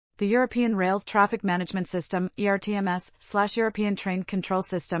The European Rail Traffic Management System, ERTMS/European Train Control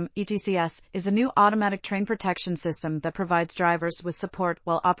System, ETCS, is a new automatic train protection system that provides drivers with support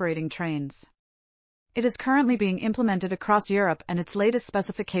while operating trains. It is currently being implemented across Europe, and its latest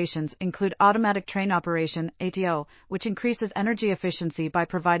specifications include automatic train operation, ATO, which increases energy efficiency by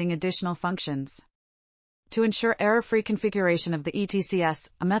providing additional functions. To ensure error-free configuration of the ETCS,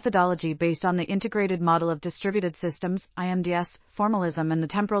 a methodology based on the Integrated Model of Distributed Systems, IMDS, formalism and the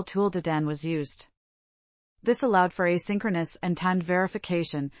temporal tool DDAN was used. This allowed for asynchronous and timed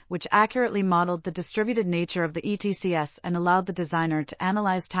verification, which accurately modeled the distributed nature of the ETCS and allowed the designer to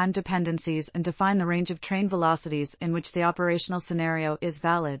analyze time dependencies and define the range of train velocities in which the operational scenario is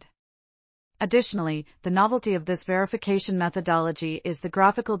valid. Additionally, the novelty of this verification methodology is the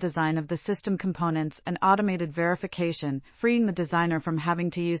graphical design of the system components and automated verification, freeing the designer from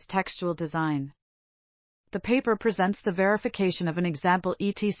having to use textual design. The paper presents the verification of an example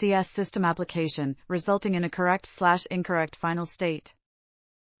ETCS system application, resulting in a correct/incorrect final state.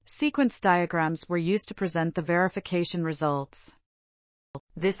 Sequence diagrams were used to present the verification results.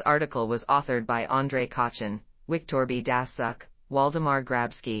 This article was authored by Andrzej Kochan, Wiktor Daszczuk, Waldemar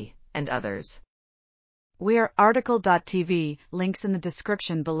Grabski, and others. We are RTCLTV, links in the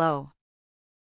description below.